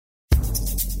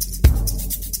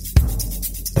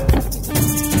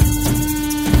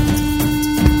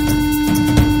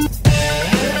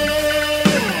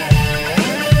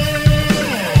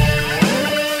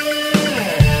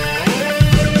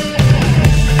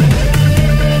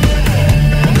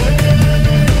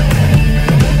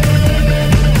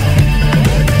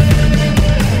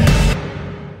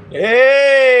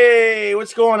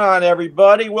going on,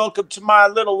 everybody? Welcome to my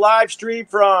little live stream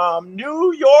from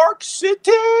New York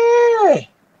City.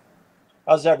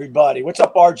 How's everybody? What's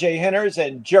up, RJ Henners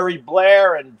and Jerry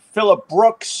Blair and Philip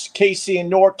Brooks, Casey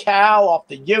and NorCal off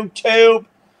the YouTube,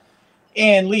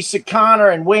 and Lisa Connor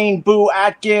and Wayne Boo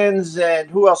Atkins, and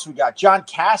who else we got? John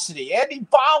Cassidy, Andy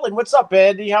Bolin. What's up,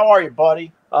 Andy? How are you,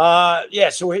 buddy?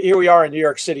 So here we are in New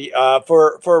York City.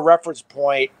 For a reference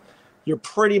point, you're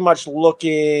pretty much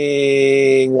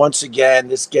looking, once again,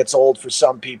 this gets old for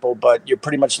some people, but you're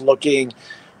pretty much looking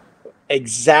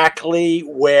exactly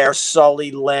where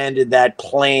Sully landed that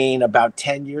plane about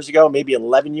 10 years ago, maybe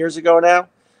 11 years ago now.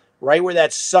 Right where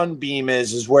that sunbeam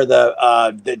is where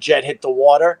the jet hit the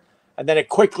water, and then it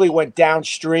quickly went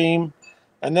downstream.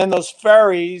 And then those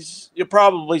ferries, you'll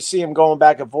probably see them going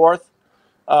back and forth.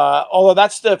 Although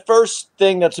that's the first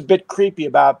thing that's a bit creepy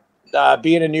about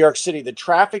being in New York City. The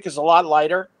traffic is a lot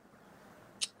lighter,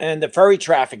 and the ferry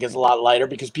traffic is a lot lighter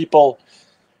because people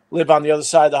live on the other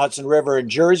side of the Hudson River in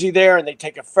Jersey there, and they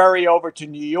take a ferry over to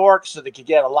New York so they could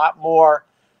get a lot more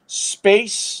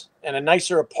space and a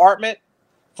nicer apartment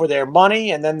for their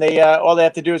money. And then they all they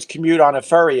have to do is commute on a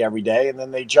ferry every day, and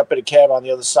then they jump in a cab on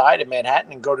the other side in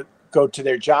Manhattan and go to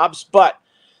their jobs. But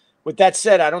with that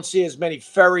said, I don't see as many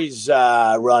ferries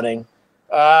running.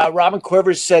 Robin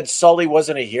Quivers said Sully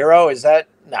wasn't a hero. Is that?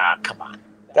 Nah, come on.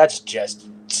 That's just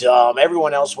dumb.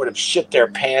 Everyone else would have shit their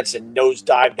pants and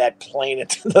nosedived that plane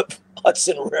into the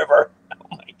Hudson River. Oh,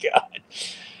 my God.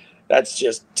 That's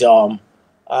just dumb.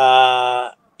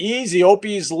 Easy.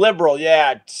 Opie's liberal.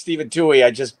 Yeah, Stephen Toohey.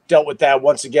 I just dealt with that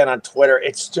once again on Twitter.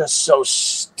 It's just so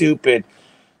stupid.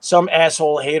 Some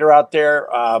asshole hater out there,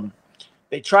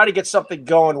 they try to get something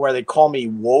going where they call me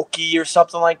wokey or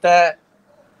something like that.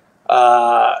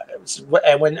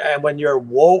 And when you're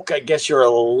woke, I guess you're a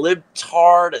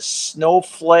libtard, a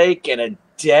snowflake, and a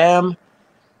dem.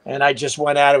 And I just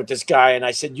went at it with this guy, and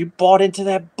I said, "You bought into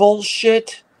that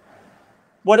bullshit?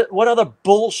 What other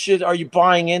bullshit are you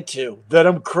buying into? That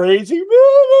I'm crazy?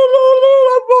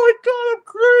 Oh my God, I'm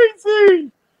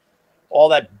crazy! All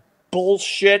that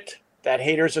bullshit that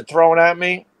haters are throwing at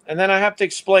me, and then I have to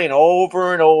explain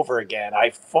over and over again. I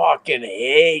fucking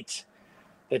hate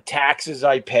the taxes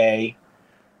I pay,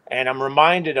 and I'm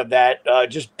reminded of that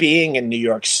just being in New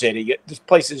York City. This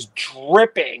place is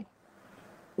dripping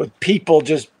with people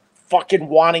just fucking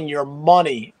wanting your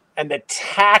money and the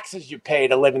taxes you pay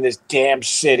to live in this damn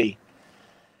city.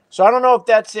 So I don't know if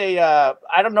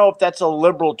that's a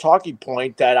liberal talking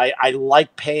point that I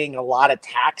like paying a lot of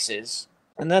taxes.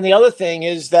 And then the other thing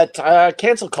is that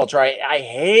cancel culture. I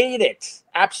hate it.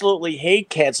 Absolutely hate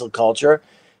cancel culture.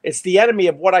 It's the enemy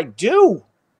of what I do.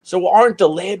 So aren't the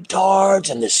libtards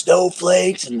and the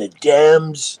snowflakes and the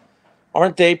Dems,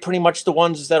 aren't they pretty much the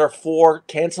ones that are for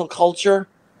cancel culture?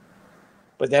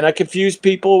 But then I confuse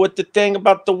people with the thing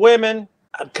about the women.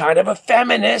 I'm kind of a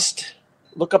feminist.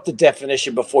 Look up the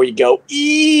definition before you go,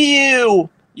 ew.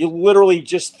 You literally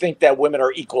just think that women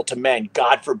are equal to men.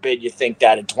 God forbid you think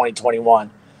that in 2021.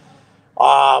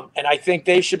 And I think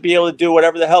they should be able to do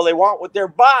whatever the hell they want with their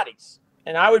bodies.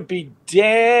 And I would be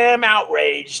damn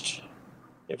outraged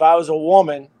if I was a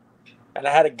woman and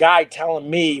I had a guy telling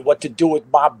me what to do with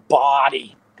my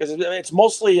body. Because it's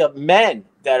mostly men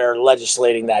that are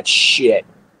legislating that shit.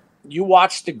 You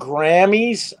watch the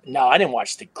Grammys? No, I didn't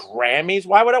watch the Grammys.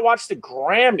 Why would I watch the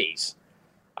Grammys?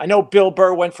 I know Bill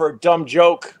Burr went for a dumb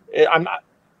joke. I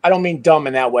don't mean dumb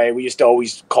in that way. We used to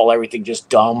always call everything just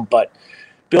dumb. But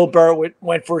Bill Burr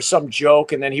went for some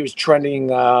joke, and then he was trending.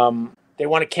 They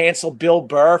want to cancel Bill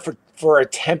Burr for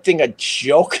attempting a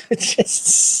joke.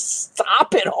 Just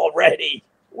stop it already.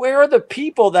 Where are the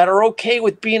people that are okay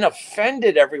with being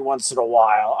offended every once in a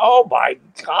while? Oh, my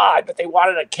God. But they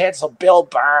wanted to cancel Bill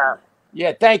Burr.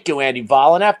 Yeah, thank you, Andy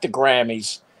Volin. After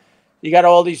Grammys, you got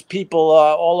all these people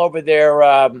all over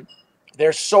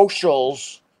their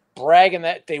socials bragging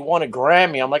that they won a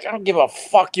Grammy. I'm like, I don't give a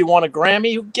fuck you won a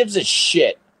Grammy. Who gives a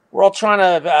shit? We're all trying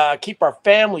to keep our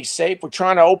families safe. We're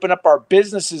trying to open up our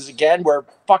businesses again. We're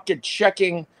fucking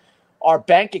checking our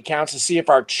bank accounts to see if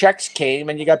our checks came.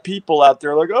 And you got people out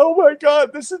there like, oh, my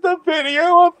God, this is the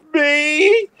video of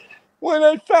me when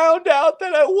I found out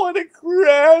that I won a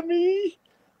Grammy.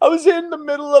 I was in the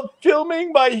middle of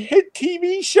filming my hit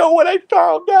TV show when I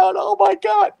found out. Oh, my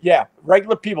God. Yeah,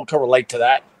 regular people can relate to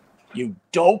that. You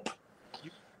dope.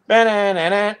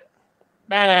 Anyway,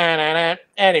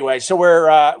 so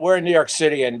we're in New York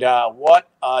City, and what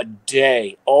a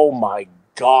day. Oh, my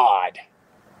God.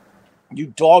 You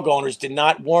dog owners did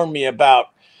not warn me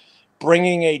about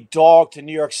bringing a dog to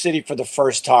New York City for the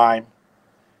first time.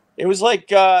 It was like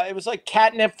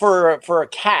catnip for a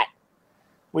cat.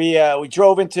 We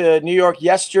drove into New York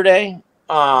yesterday,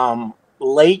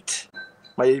 late.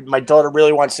 My daughter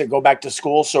really wants to go back to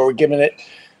school, so we're giving it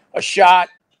a shot.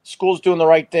 School's doing the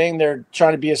right thing. They're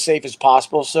trying to be as safe as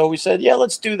possible. So we said, yeah,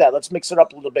 let's do that. Let's mix it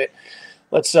up a little bit.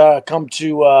 Let's come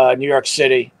to New York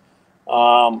City.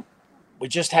 We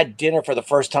just had dinner for the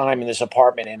first time in this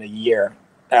apartment in a year.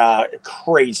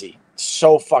 Crazy.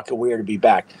 So fucking weird to be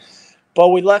back. But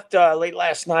we left late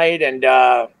last night, and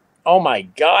oh my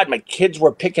God, my kids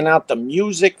were picking out the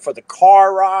music for the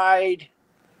car ride.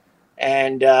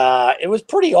 And it was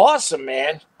pretty awesome,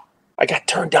 man. I got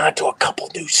turned on to a couple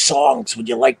new songs. Would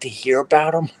you like to hear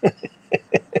about them?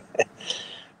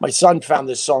 My son found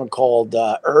this song called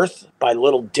Earth by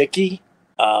Little Dicky.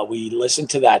 We listened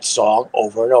to that song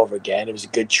over and over again. It was a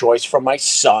good choice from my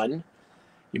son.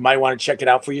 You might want to check it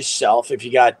out for yourself. If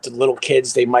you got little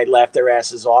kids, they might laugh their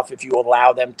asses off if you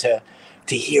allow them to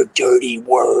hear dirty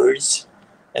words.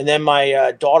 And then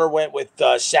my daughter went with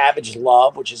Savage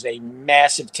Love, which is a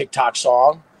massive TikTok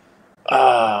song.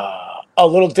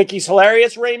 Little Dicky's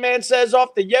hilarious, Rayman says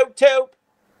off the YouTube.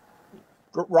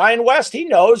 Ryan West, he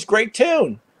knows. Great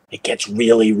tune. It gets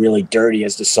really, really dirty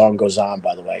as the song goes on,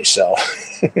 by the way. So,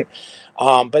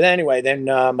 but anyway, then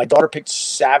my daughter picked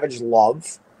Savage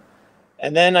Love.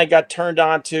 And then I got turned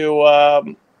on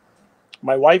to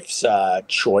my wife's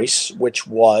choice, which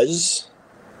was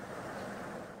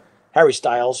Harry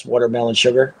Styles, Watermelon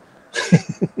Sugar.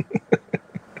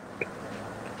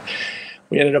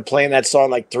 We ended up playing that song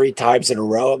like 3 times in a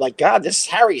row. I'm like, God, this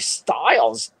Harry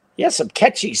Styles, he has some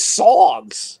catchy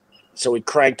songs. So we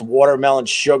cranked Watermelon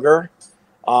Sugar.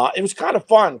 It was kind of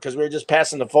fun because we were just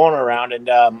passing the phone around,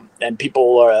 and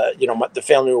people, the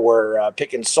family were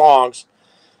picking songs.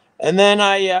 And then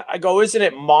I go, isn't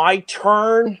it my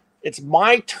turn? It's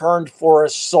my turn for a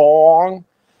song.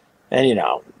 And,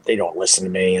 they don't listen to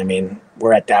me. I mean,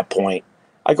 we're at that point.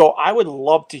 I go, I would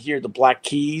love to hear the Black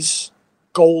Keys,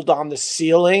 Gold on the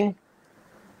Ceiling.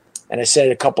 And I said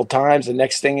it a couple times. The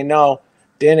next thing you know,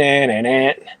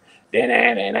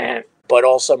 but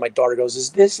also my daughter goes,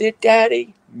 is this it,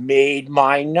 Daddy? Made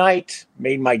my night.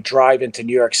 Made my drive into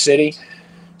New York City.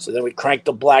 So then we cranked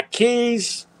the Black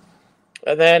Keys.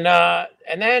 And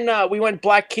then we went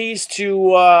Black Keys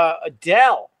to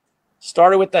Adele.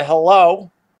 Started with the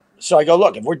Hello. So I go,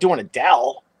 look, if we're doing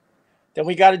Adele, then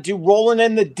we got to do Rolling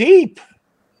in the Deep,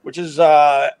 which is,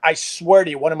 I swear to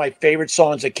you, one of my favorite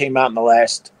songs that came out in the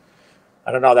last,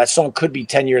 I don't know, that song could be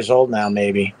 10 years old now,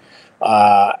 maybe.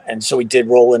 And so we did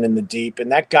Rolling in the Deep,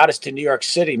 and that got us to New York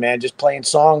City, man, just playing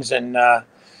songs and,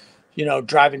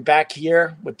 driving back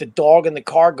here with the dog in the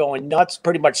car going nuts,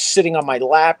 pretty much sitting on my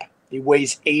lap. He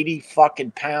weighs 80 fucking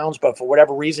pounds, but for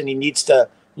whatever reason, he needs to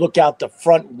look out the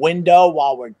front window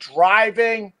while we're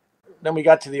driving. Then we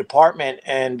got to the apartment,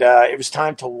 and it was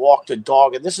time to walk the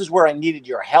dog. And this is where I needed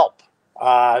your help.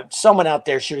 Someone out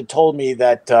there should have told me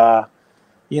that,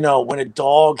 when a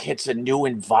dog hits a new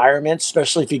environment,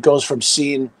 especially if he goes from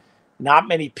seeing not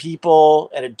many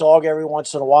people and a dog every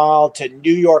once in a while to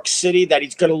New York City, that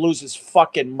he's going to lose his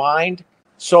fucking mind.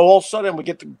 So all of a sudden, we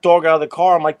get the dog out of the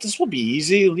car. I'm like, this will be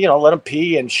easy. Let him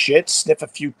pee and shit, sniff a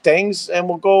few things, and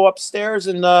we'll go upstairs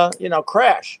and,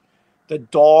 crash. The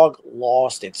dog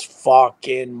lost its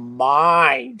fucking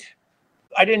mind.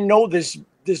 I didn't know this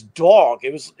dog.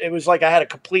 It was like I had a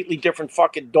completely different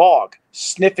fucking dog.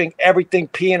 Sniffing everything,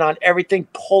 peeing on everything,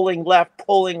 pulling left,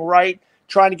 pulling right,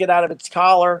 trying to get out of its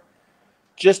collar.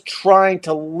 Just trying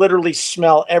to literally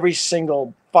smell every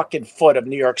single fucking foot of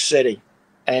New York City.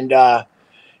 And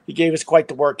he gave us quite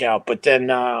the workout. But then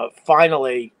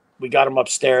finally, we got him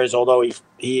upstairs, although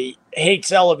he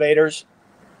hates elevators.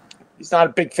 He's not a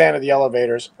big fan of the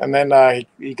elevators. And then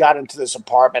he got into this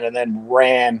apartment and then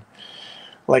ran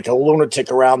like a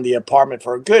lunatic around the apartment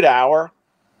for a good hour.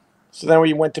 So then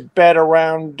we went to bed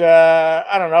around,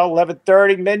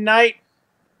 11:30, midnight.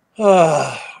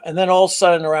 And then all of a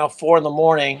sudden, around 4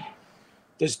 a.m,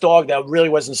 this dog that really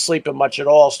wasn't sleeping much at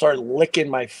all started licking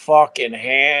my fucking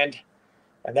hand.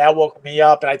 And that woke me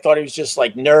up, and I thought he was just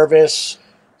like nervous.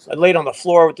 So I laid on the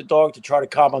floor with the dog to try to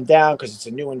calm him down because it's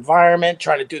a new environment,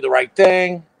 trying to do the right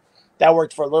thing. That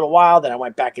worked for a little while. Then I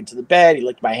went back into the bed. He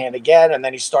licked my hand again, and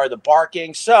then he started the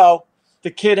barking. So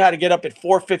the kid had to get up at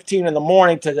 4:15 in the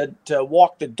morning to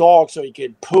walk the dog so he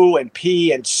could poo and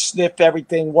pee and sniff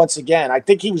everything once again. I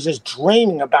think he was just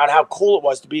dreaming about how cool it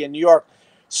was to be in New York,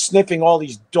 sniffing all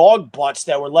these dog butts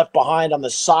that were left behind on the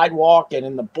sidewalk and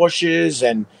in the bushes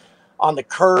and on the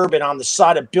curb and on the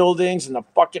side of buildings and the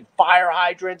fucking fire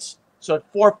hydrants. So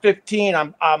at 4:15,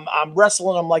 I'm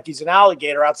wrestling him like he's an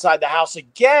alligator outside the house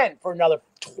again for another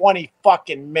 20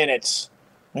 fucking minutes.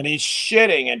 And he's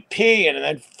shitting and peeing, and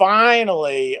then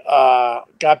finally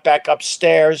got back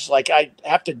upstairs. Like, I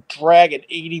have to drag an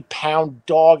 80-pound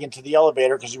dog into the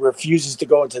elevator because he refuses to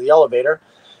go into the elevator.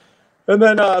 And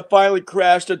then finally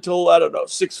crashed until, I don't know,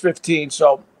 6:15.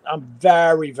 So I'm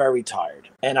very, very tired.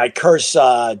 And I curse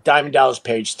Diamond Dallas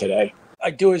Page today.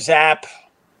 I do his app.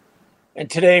 And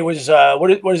today was,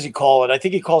 what does he call it? I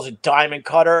think he calls it Diamond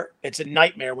Cutter. It's a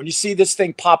nightmare. When you see this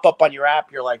thing pop up on your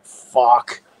app, you're like,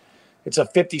 fuck. It's a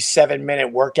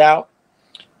 57-minute workout.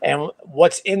 And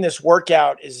what's in this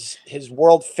workout is his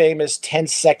world famous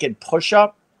 10-second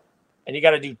push-up. And you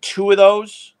got to do 2 of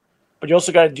those. But you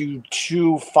also got to do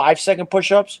 2 5-second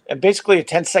push-ups. And basically a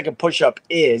 10-second push-up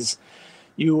is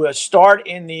you start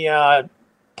in the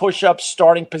push-up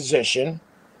starting position.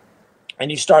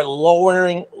 And you start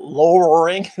lowering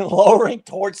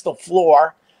towards the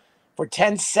floor for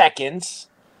 10 seconds.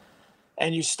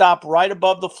 And you stop right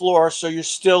above the floor so you're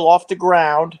still off the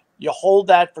ground. You hold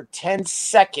that for 10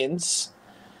 seconds,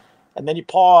 and then you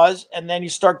pause, and then you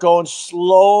start going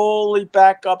slowly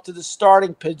back up to the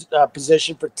starting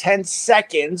position for 10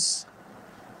 seconds.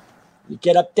 You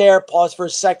get up there, pause for a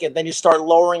second, then you start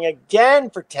lowering again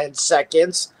for 10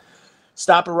 seconds.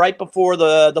 Stop it right before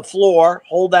the floor.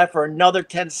 Hold that for another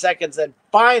 10 seconds, and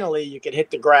finally you can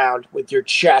hit the ground with your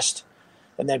chest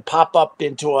and then pop up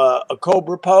into a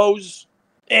cobra pose.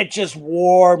 It just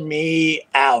wore me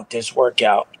out, this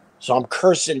workout. So I'm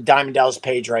cursing Diamond Dallas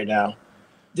Page right now.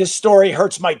 This story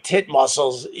hurts my tit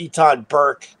muscles, Eton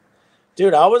Burke.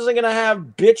 Dude, I wasn't going to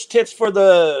have bitch tits for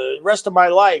the rest of my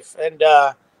life. And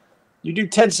you do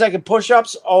 10-second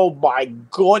push-ups? Oh, my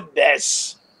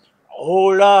goodness.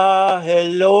 Hola,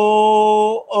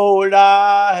 hello,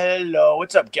 hola, hello.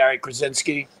 What's up, Gary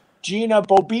Krasinski? Gina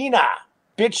Bobina,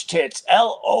 bitch tits,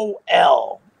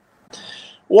 LOL.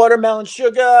 Watermelon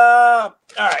sugar. All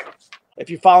right. If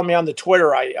you follow me on the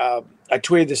Twitter, I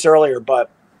tweeted this earlier, but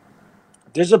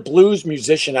there's a blues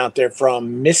musician out there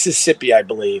from Mississippi, I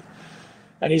believe.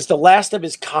 And he's the last of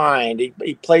his kind.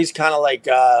 He plays kind of like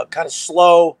kind of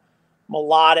slow,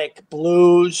 melodic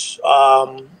blues.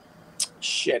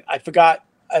 Shit, I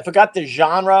forgot the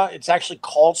genre. It's actually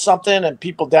called something, and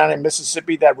people down in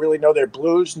Mississippi that really know their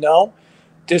blues know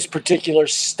this particular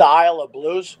style of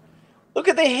blues. Look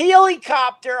at the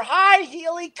helicopter. Hi,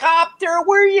 helicopter.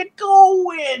 Where you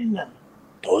going?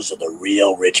 Those are the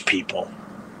real rich people.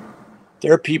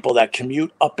 They're people that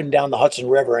commute up and down the Hudson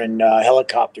River in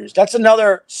helicopters. That's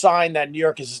another sign that New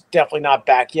York is definitely not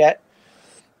back yet,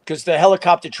 because the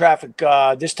helicopter traffic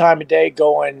this time of day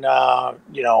going,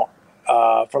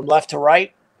 from left to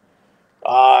right,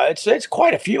 it's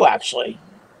quite a few actually,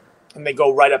 and they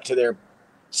go right up to their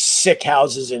sick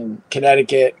houses in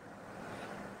Connecticut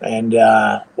and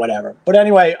whatever. But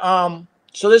anyway,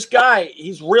 so this guy,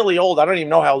 he's really old. I don't even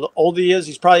know how old he is.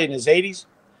 He's probably in his 80s.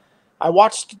 I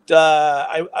watched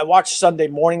Sunday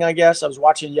morning, I guess. I was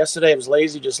watching yesterday. I was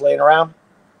lazy, just laying around.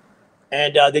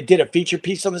 And they did a feature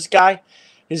piece on this guy.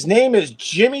 His name is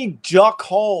Jimmy Duck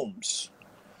Holmes.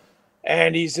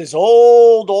 And he's this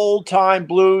old-time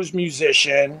blues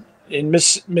musician in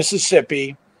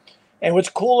Mississippi. And what's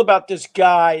cool about this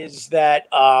guy is that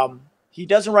he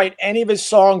doesn't write any of his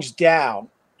songs down.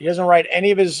 He doesn't write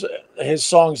any of his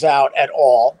songs out at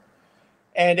all.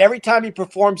 And every time he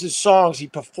performs his songs, he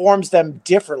performs them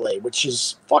differently, which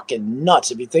is fucking nuts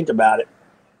if you think about it.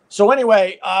 So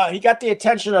anyway, he got the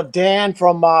attention of Dan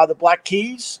from the Black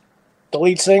Keys, the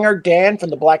lead singer, Dan from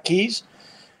the Black Keys.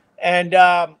 And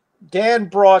Dan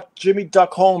brought Jimmy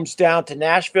Duck Holmes down to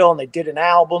Nashville, and they did an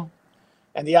album.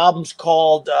 And the album's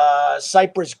called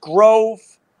Cypress Grove.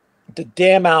 The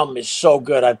damn album is so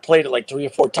good. I've played it like 3 or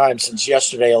 4 times since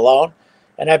yesterday alone.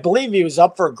 And I believe he was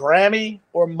up for a Grammy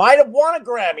or might have won a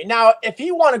Grammy. Now, if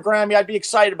he won a Grammy, I'd be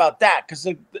excited about that, because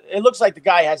it looks like the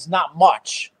guy has not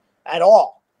much at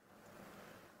all.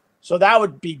 So that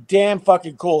would be damn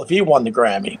fucking cool if he won the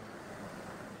Grammy.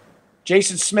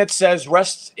 Jason Smith says,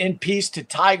 rest in peace to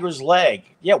Tiger's leg.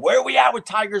 Yeah, where are we at with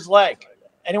Tiger's leg?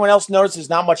 Anyone else notice there's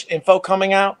not much info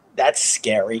coming out? That's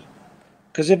scary.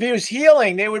 Because if he was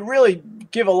healing, they would really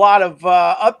give a lot of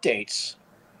updates.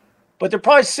 But they're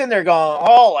probably sitting there going,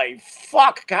 holy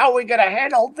fuck, how are we going to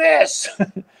handle this?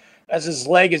 As his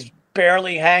leg is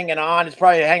barely hanging on. It's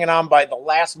probably hanging on by the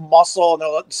last muscle, and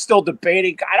they're still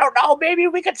debating. I don't know, maybe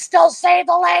we could still save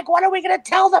the leg. What are we going to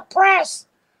tell the press?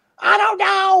 I don't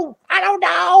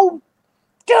know.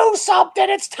 Do something.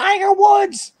 It's Tiger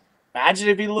Woods. Imagine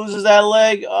if he loses that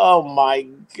leg. Oh, my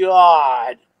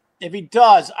God. If he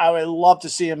does, I would love to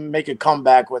see him make a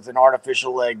comeback with an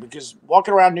artificial leg, because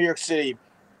walking around New York City,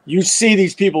 you see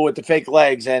these people with the fake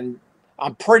legs, and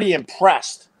I'm pretty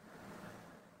impressed.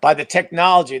 by the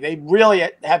technology. They really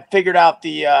have figured out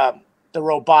the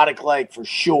robotic leg for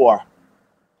sure.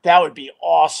 That would be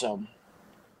awesome.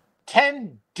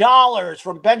 $10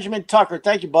 from Benjamin Tucker.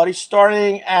 Thank you, buddy.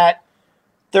 Starting at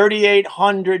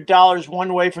 $3,800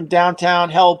 one way from downtown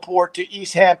Hellport to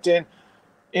East Hampton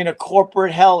in a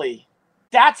corporate heli.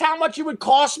 That's how much it would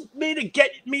cost me to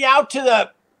get me out to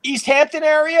the East Hampton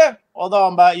area. Although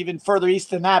I'm even further east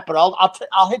than that, but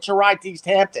I'll hitch a ride to East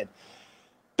Hampton.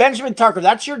 Benjamin Tucker,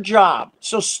 that's your job.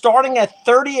 So starting at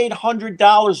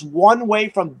 $3,800 one way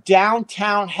from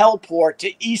downtown Hellport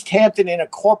to East Hampton in a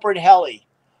corporate heli.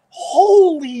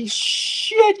 Holy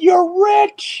shit, you're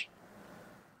rich.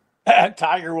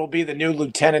 Tiger will be the new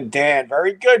Lieutenant Dan.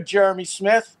 Very good, Jeremy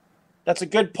Smith. That's a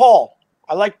good pull.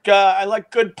 I like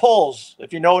good pulls,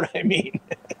 if you know what I mean.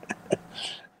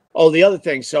 Oh, the other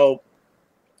thing. So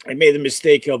I made the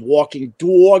mistake of walking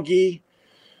doggy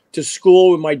to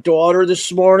school with my daughter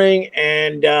this morning,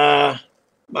 and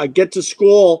I get to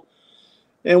school,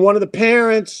 and one of the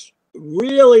parents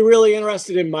really, really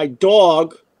interested in my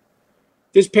dog.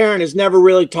 This parent has never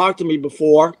really talked to me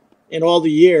before in all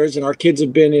the years, and our kids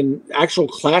have been in actual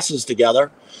classes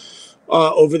together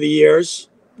over the years,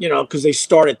 you know, because they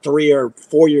start at 3 or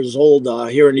 4 years old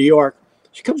here in New York.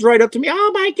 She comes right up to me.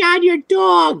 Oh, my God, your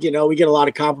dog. You know, we get a lot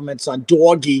of compliments on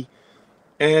doggy.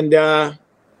 And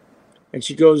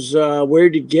she goes,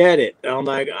 where'd you get it? And I'm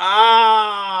like,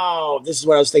 oh, this is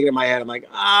what I was thinking in my head. I'm like,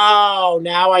 oh,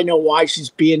 now I know why she's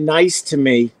being nice to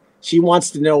me. She wants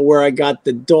to know where I got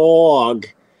the dog.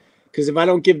 Because if I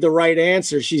don't give the right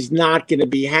answer, she's not going to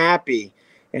be happy.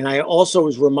 And I also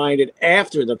was reminded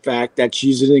after the fact that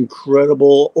she's an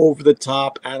incredible,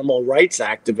 over-the-top animal rights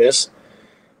activist.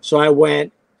 So I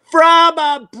went, from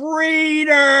a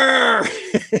breeder.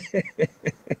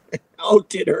 Oh,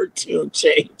 did her tune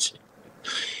change?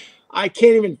 I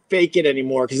can't even fake it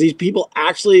anymore because these people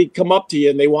actually come up to you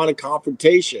and they want a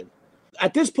confrontation.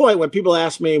 At this point, when people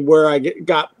ask me where I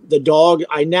got the dog,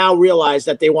 I now realize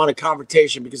that they want a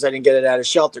confrontation because I didn't get it at a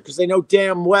shelter, because they know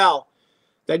damn well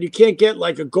that you can't get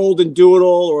like a golden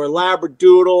doodle or a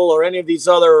labradoodle or any of these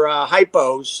other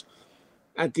hypos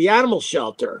at the animal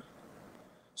shelter.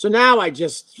 So now I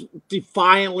just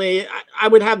defiantly, I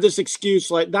would have this excuse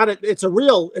like, it's a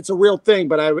real thing,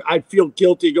 but I feel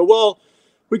guilty. Go, well,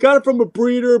 we got it from a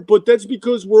breeder, but that's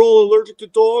because we're all allergic to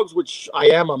dogs, which I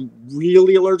am. I'm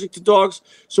really allergic to dogs.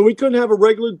 So we couldn't have a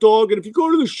regular dog. And if you go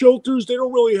to the shelters, they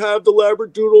don't really have the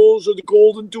labradoodles or the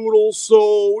golden doodles.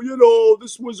 So, you know,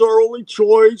 this was our only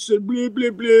choice and blah,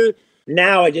 blah, blah.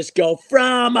 Now I just go,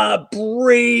 from a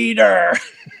breeder.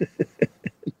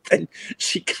 And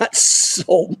she got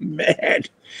so mad.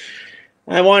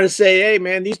 I want to say, hey,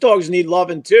 man, these dogs need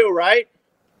loving too, right?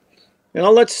 And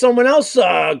I'll let someone else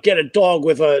get a dog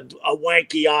with a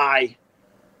wanky eye.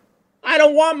 I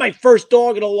don't want my first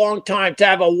dog in a long time to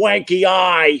have a wanky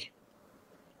eye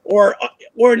or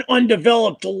an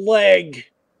undeveloped leg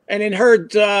and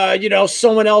inherit,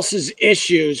 someone else's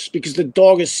issues because the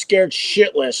dog is scared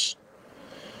shitless.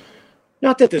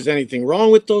 Not that there's anything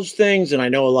wrong with those things, and I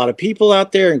know a lot of people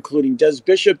out there, including Des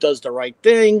Bishop, does the right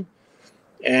thing.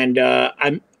 And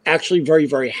I'm actually very,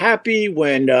 very happy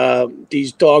when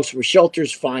these dogs from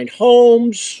shelters find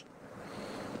homes.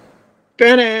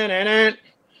 But I'm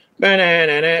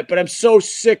so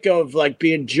sick of like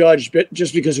being judged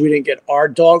just because we didn't get our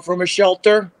dog from a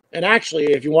shelter. And actually,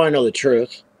 if you want to know the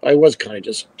truth, I was kind of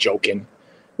just joking.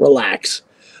 Relax.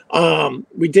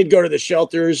 We did go to the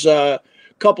shelters,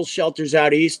 couple shelters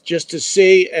out east just to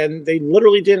see, and they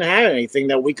literally didn't have anything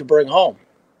that we could bring home.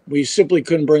 We simply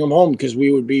couldn't bring them home because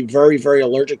we would be very, very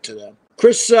allergic to them.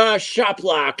 Chris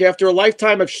Shoplock, after a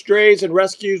lifetime of strays and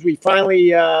rescues, we finally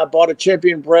bought a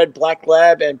champion bred black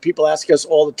lab, and people ask us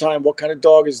all the time, what kind of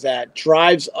dog is that?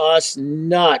 Drives us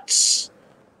nuts.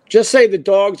 Just say the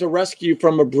dog's a rescue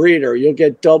from a breeder. You'll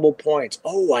get double points.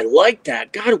 Oh, I like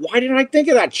that. God, why didn't I think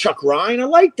of that, Chuck Ryan? I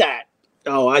like that.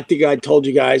 Oh, I think I told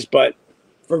you guys, but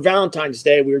for Valentine's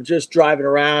Day, we were just driving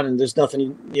around and there's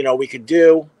nothing, we could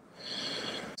do.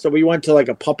 So we went to like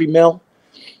a puppy mill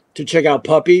to check out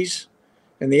puppies,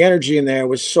 and the energy in there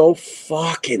was so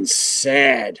fucking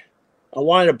sad. I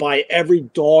wanted to buy every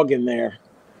dog in there.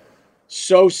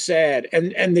 So sad.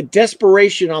 And the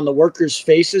desperation on the workers'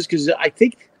 faces, because I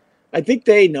think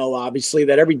they know, obviously,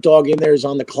 that every dog in there is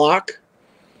on the clock.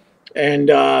 And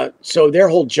so their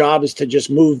whole job is to just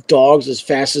move dogs as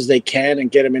fast as they can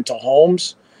and get them into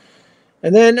homes.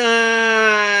 And then,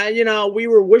 we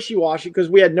were wishy-washy because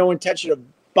we had no intention of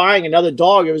buying another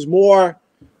dog. It was more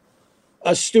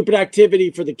a stupid activity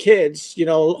for the kids,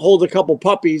 hold a couple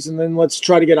puppies and then let's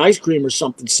try to get ice cream or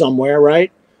something somewhere,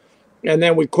 right? And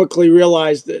then we quickly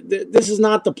realized that this is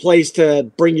not the place to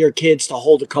bring your kids to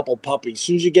hold a couple puppies. As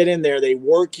soon as you get in there, they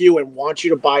work you and want you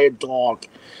to buy a dog.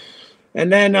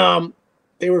 And then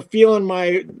they were feeling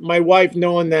my wife,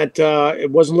 knowing that it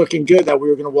wasn't looking good, that we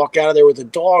were going to walk out of there with a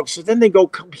dog. So then they go,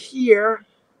 come here.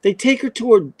 They take her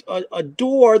to a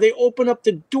door. They open up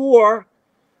the door,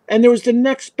 and there was the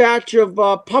next batch of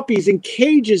puppies in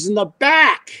cages in the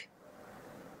back.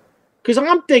 Because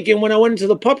I'm thinking, when I went into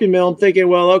the puppy mill, I'm thinking,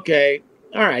 well, okay,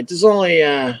 all right, there's only,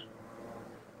 let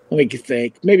me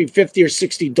think, maybe 50 or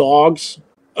 60 dogs.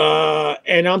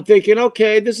 And I'm thinking,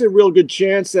 okay, this is a real good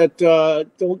chance that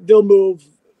they'll move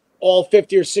all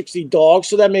 50 or 60 dogs.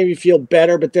 So that made me feel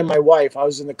better. But then my wife, I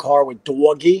was in the car with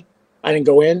Doggy. I didn't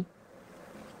go in,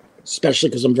 especially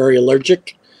because I'm very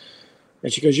allergic.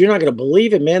 And she goes, you're not going to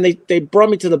believe it, man. They brought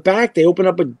me to the back. They opened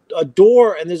up a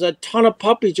door, and there's a ton of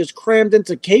puppies just crammed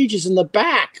into cages in the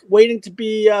back, waiting to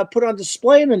be put on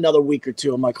display in another week or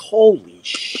two. I'm like, holy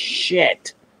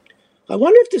shit. I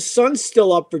wonder if the sun's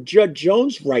still up for Judd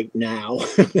Jones right now.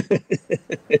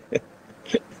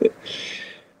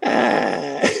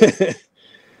 The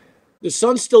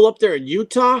sun's still up there in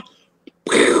Utah.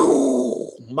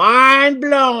 Mind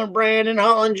blown, Brandon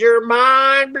Hollinger.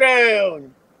 Mind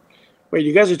blown. Wait,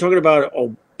 you guys are talking about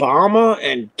Obama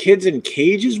and kids in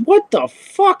cages? What the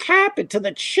fuck happened to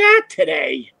the chat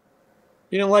today?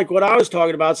 You don't like what I was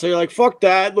talking about, so you're like, fuck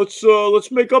that.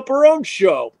 Let's make up our own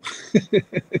show.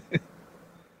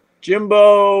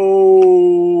 Jimbo,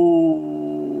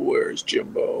 where's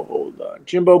Jimbo? Hold on.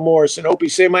 Jimbo Morrison. Opie,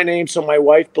 say my name so my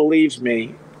wife believes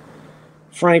me.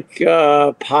 Frank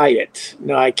Pyatt.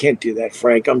 No, I can't do that,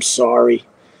 Frank. I'm sorry.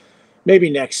 Maybe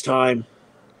next time.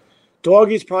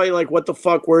 Doggy's probably like, what the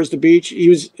fuck, where's the beach? He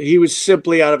was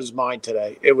simply out of his mind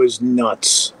today. It was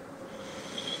nuts.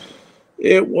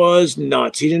 It was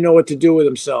nuts. He didn't know what to do with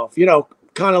himself. You know,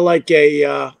 kind of like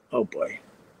a, oh boy.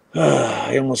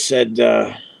 I almost said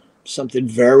something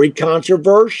very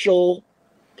controversial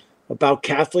about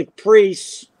Catholic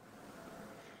priests.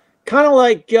 Kind of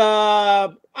like,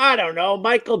 I don't know,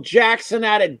 Michael Jackson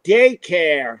at a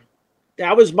daycare.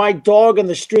 That was my dog in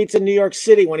the streets of New York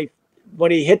City when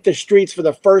he hit the streets for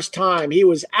the first time. He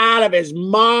was out of his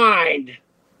mind.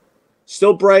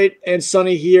 Still bright and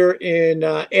sunny here in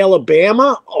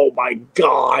Alabama. Oh my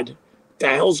God. What the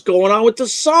hell's going on with the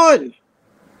sun?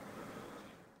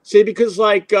 See, because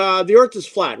like the earth is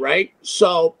flat, right?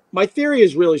 So my theory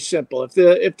is really simple. If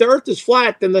the earth is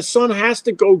flat, then the sun has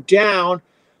to go down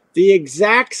the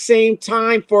exact same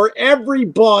time for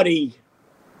everybody.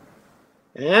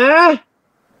 Huh?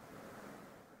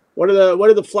 What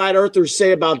do the flat earthers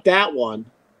say about that one?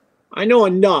 I know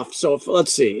enough. So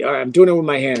let's see. All right, I'm doing it with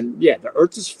my hand. Yeah, the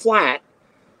earth is flat.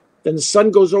 Then the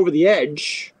sun goes over the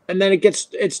edge, and then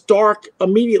it's dark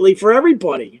immediately for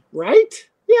everybody, right?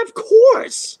 Yeah, of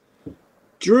course.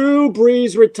 Drew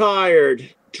Brees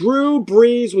retired. Drew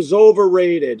Brees was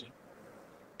overrated.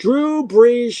 Drew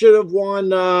Brees should have won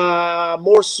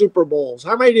more Super Bowls.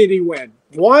 How many did he win?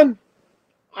 One?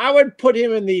 I would put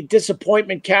him in the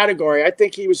disappointment category. I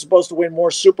think he was supposed to win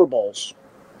more Super Bowls.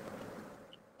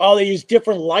 Oh, they use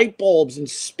different light bulbs in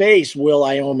space, Will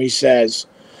Iomi says.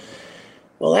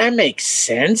 Well, that makes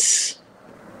sense.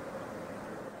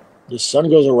 The sun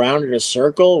goes around in a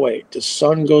circle? Wait, the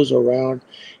sun goes around...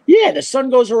 Yeah, the sun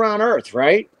goes around Earth,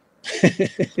 right?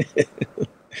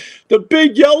 The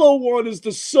big yellow one is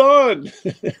the sun.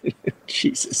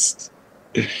 Jesus.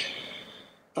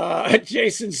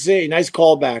 Jason C., nice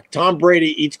callback. Tom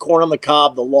Brady eats corn on the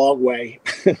cob the long way.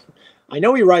 I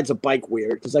know he rides a bike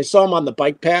weird because I saw him on the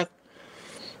bike path.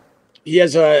 He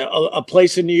has a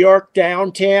place in New York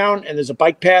downtown, and there's a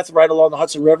bike path right along the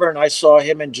Hudson River, and I saw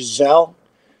him and Giselle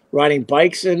riding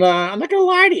bikes, and I'm not going to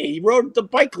lie to you, he rode the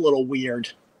bike a little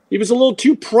weird. He was a little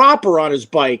too proper on his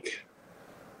bike.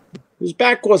 His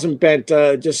back wasn't bent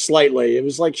just slightly. It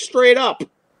was like straight up.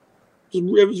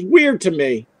 It was weird to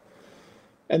me.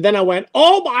 And then I went,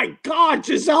 oh my God,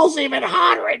 Giselle's even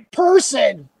hotter in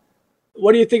person.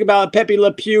 What do you think about Pepe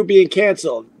Le Pew being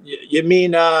canceled? You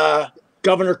mean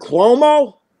Governor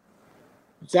Cuomo?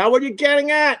 Is that what you're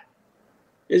getting at?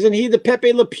 Isn't he the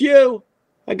Pepe Le Pew?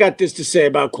 I got this to say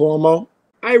about Cuomo.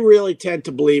 I really tend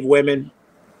to believe women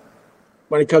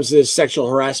when it comes to this sexual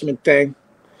harassment thing.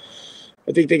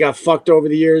 I think they got fucked over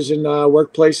the years in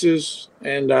workplaces,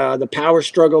 and the power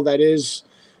struggle that is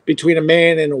between a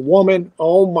man and a woman.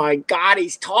 Oh my God,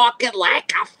 he's talking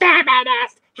like a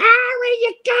feminist. Harry,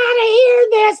 you gotta hear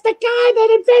this. The guy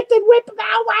that invented Whip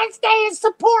Out Wednesday is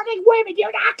supporting women.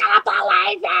 You're not gonna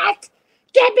believe it.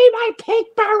 Give me my pink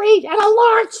berry and a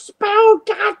large spoon.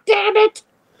 God damn it.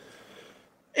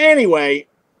 Anyway,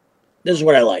 this is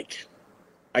what I like.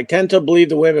 I tend to believe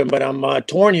the women, but I'm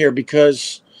torn here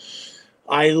because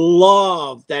I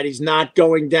love that he's not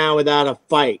going down without a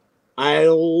fight. I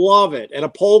love it. And a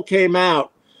poll came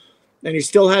out, and he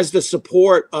still has the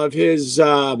support of his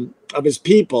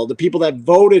people, the people that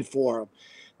voted for him.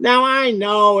 Now, I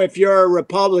know if you're a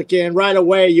Republican, right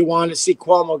away you want to see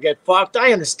Cuomo get fucked.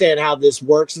 I understand how this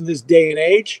works in this day and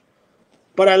age.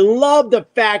 But I love the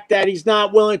fact that he's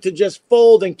not willing to just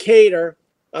fold and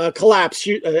collapse,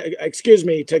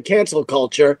 to cancel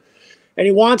culture. And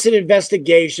he wants an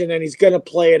investigation, and he's going to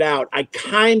play it out. I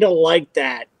kind of like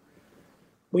that.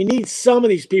 We need some of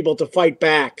these people to fight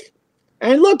back.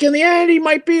 And look, in the end, he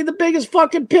might be the biggest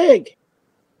fucking pig.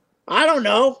 I don't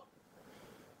know.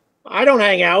 I don't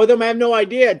hang out with him. I have no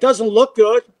idea. It doesn't look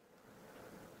good.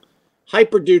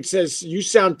 Hyper Dude says, you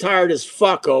sound tired as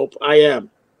fuck, Ope. I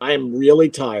am. I am really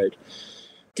tired.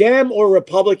 Dem or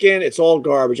Republican, it's all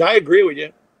garbage. I agree with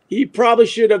you. He probably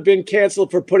should have been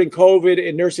canceled for putting COVID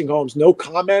in nursing homes. No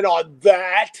comment on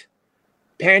that.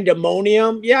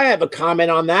 Pandemonium. Yeah, I have a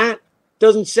comment on that.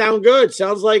 Doesn't sound good.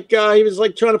 Sounds like he was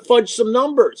like trying to fudge some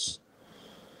numbers.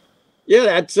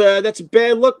 Yeah, that's a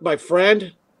bad look, my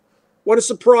friend. What a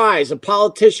surprise. A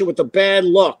politician with a bad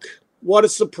look. What a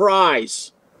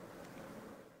surprise.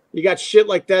 You got shit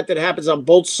like that happens on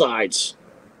both sides.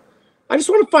 I just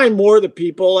want to find more of the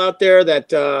people out there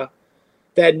that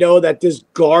know that this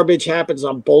garbage happens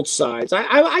on both sides.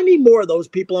 I need more of those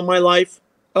people in my life.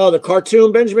 Oh, the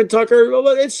cartoon Benjamin Tucker. Well,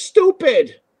 it's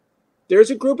stupid. There's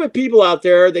a group of people out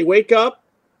there. They wake up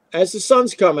as the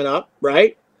sun's coming up,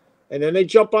 right? And then they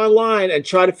jump online and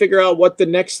try to figure out what the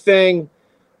next thing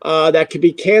that could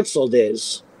be canceled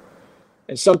is.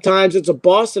 And sometimes it's a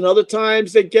bust, and other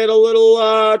times they get a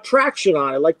little traction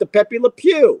on it, like the Pepe Le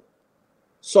Pew.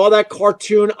 Saw that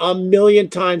cartoon a million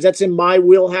times. That's in my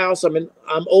wheelhouse. I'm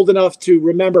old enough to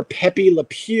remember Pepe Le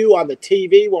Pew on the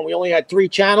TV when we only had 3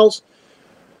 channels.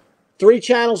 3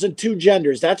 channels and 2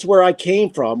 genders. That's where I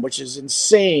came from, which is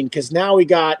insane because now we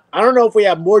got, I don't know if we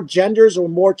have more genders or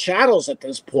more channels at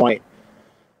this point.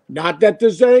 Not that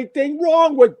there's anything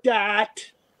wrong with that.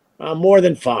 I'm more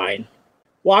than fine.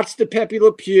 Watched the Pepe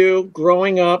Le Pew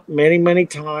growing up many, many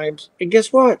times. And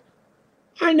guess what?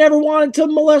 I never wanted to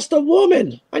molest a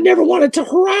woman. I never wanted to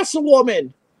harass a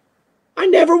woman. I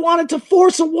never wanted to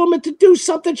force a woman to do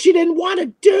something she didn't want to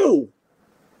do.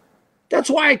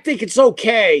 That's why I think it's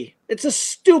okay. It's a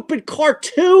stupid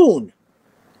cartoon.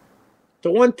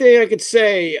 The one thing I could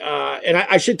say, and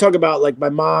I should talk about like my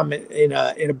mom in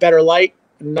a better light,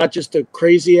 not just the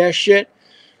crazy ass shit.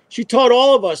 She taught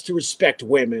all of us to respect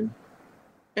women.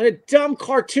 And a dumb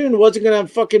cartoon wasn't going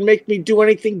to fucking make me do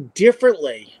anything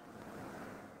differently.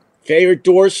 Favorite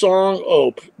Doors song?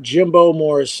 Oh, Jimbo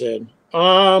Morrison.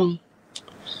 Wow.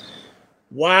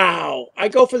 I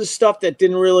go for the stuff that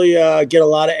didn't really get a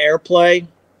lot of airplay.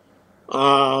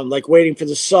 Like Waiting for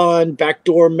the Sun,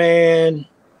 Backdoor Man,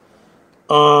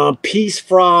 Peace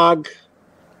Frog.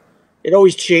 It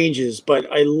always changes,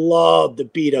 but I love the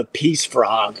beat of Peace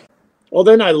Frog. Well,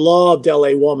 then I loved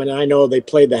L.A. Woman, and I know they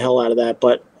played the hell out of that.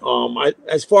 But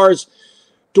as far as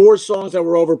Doors songs that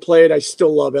were overplayed, I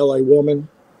still love L.A. Woman.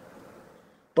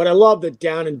 But I love the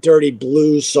down and dirty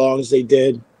blues songs they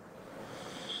did.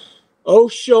 Oh,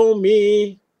 show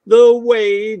me the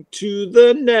way to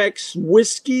the next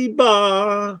whiskey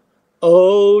bar.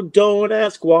 Oh, don't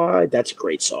ask why. That's a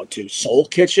great song, too. Soul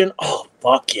Kitchen. Oh,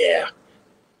 fuck yeah.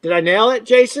 Did I nail it,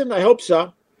 Jason? I hope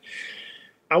so.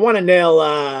 I want to nail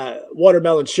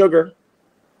Watermelon Sugar.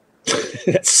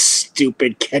 That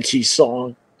stupid, catchy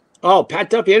song. Oh, Pat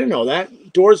Duffy, I didn't know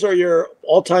that. Doors are your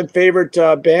all-time favorite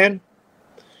band?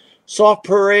 Soft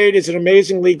Parade is an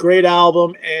amazingly great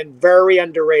album and very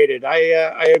underrated.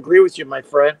 I agree with you, my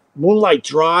friend. Moonlight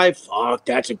Drive, fuck,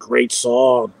 that's a great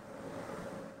song.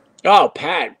 Oh,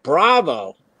 Pat,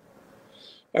 bravo.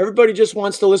 Everybody just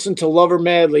wants to listen to Lover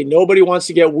Madly. Nobody wants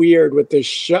to get weird with the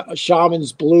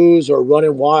Shaman's Blues or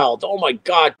Running Wild. Oh, my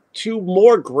God. 2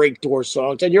 more great Doors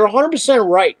songs. And you're 100%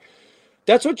 right.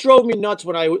 That's what drove me nuts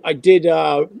when I did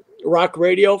rock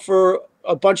radio for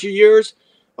a bunch of years.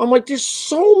 I'm like, there's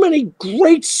so many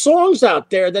great songs out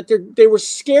there that they were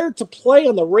scared to play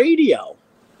on the radio.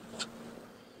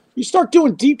 You start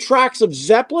doing deep tracks of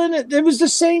Zeppelin, it was the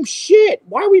same shit.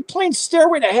 Why are we playing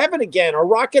Stairway to Heaven again or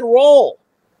Rock and Roll?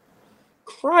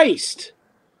 Christ.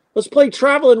 Let's play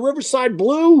Traveling Riverside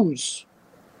Blues.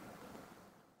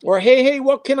 Or Hey, Hey,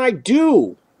 What Can I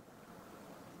Do?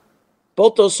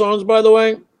 Both those songs, by the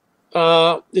way,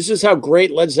 this is how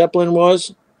great Led Zeppelin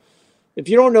was. If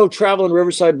you don't know Traveling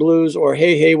Riverside Blues or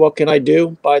Hey, Hey, What Can I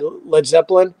Do by Led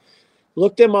Zeppelin,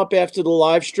 look them up after the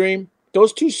live stream.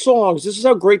 Those 2 songs, this is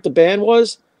how great the band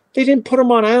was. They didn't put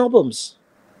them on albums.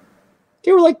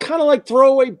 They were like kind of like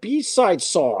throwaway B-side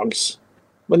songs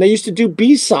when they used to do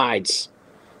B-sides.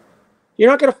 You're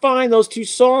not going to find those two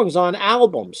songs on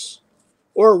albums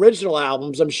or original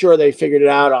albums. I'm sure they figured it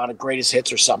out on a greatest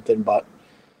hits or something, but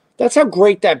that's how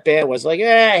great that band was. Like,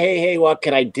 hey, what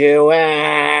can I do?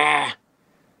 And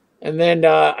then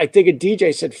I think a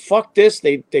DJ said, fuck this.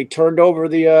 They turned over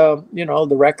the,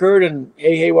 the record, and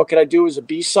hey, what can I do as a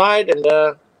B-side? And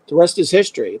the rest is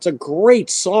history. It's a great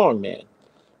song, man.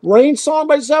 Rain Song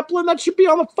by Zeppelin, that should be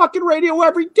on the fucking radio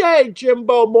every day,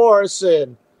 Jimbo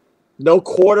Morrison. No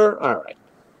quarter? All right.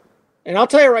 And I'll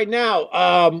tell you right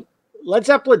now, Led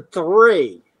Zeppelin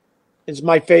 3 is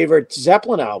my favorite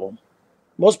Zeppelin album.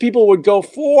 Most people would go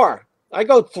 4. I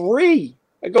go 3.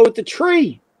 I go with the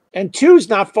tree. And 2's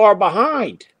not far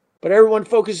behind. But everyone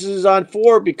focuses on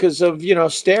 4 because of,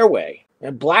 Stairway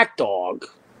and Black Dog.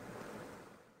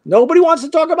 Nobody wants to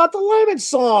talk about the Lemon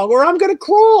Song or I'm Gonna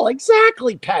Crawl.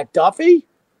 Exactly, Pat Duffy.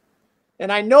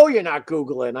 And I know you're not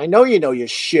Googling. I know you know your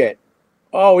shit.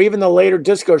 Oh, even the later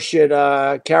disco shit,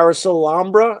 Carousel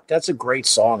Alhambra. That's a great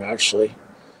song, actually.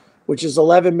 Which is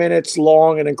 11 minutes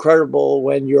long and incredible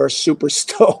when you're super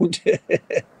stoned.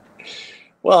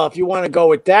 Well, if you want to go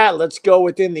with that, let's go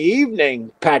with In the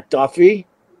Evening, Pat Duffy.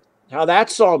 How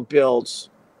that song builds.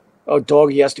 Oh,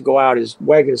 Doggy has to go out. He's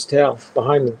wagging his tail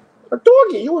behind me. Oh,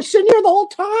 Doggy, you were sitting here the whole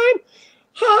time?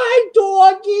 Hi,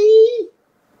 Doggy.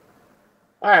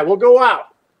 All right, we'll go out.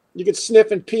 You can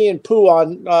sniff and pee and poo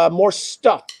on more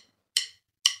stuff.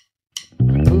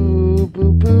 Boo,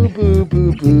 boo, boo, boo,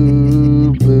 boo,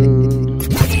 boo, boo.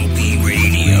 DB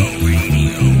Radio.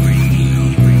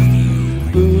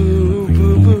 Boo,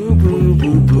 boo, boo,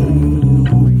 boo, boo,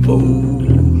 boo, boo.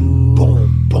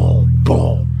 Boom, boom,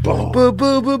 boom, boom. Boo,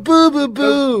 boo, boo, boo, boo,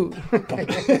 boo.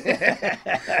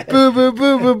 Boo, boo,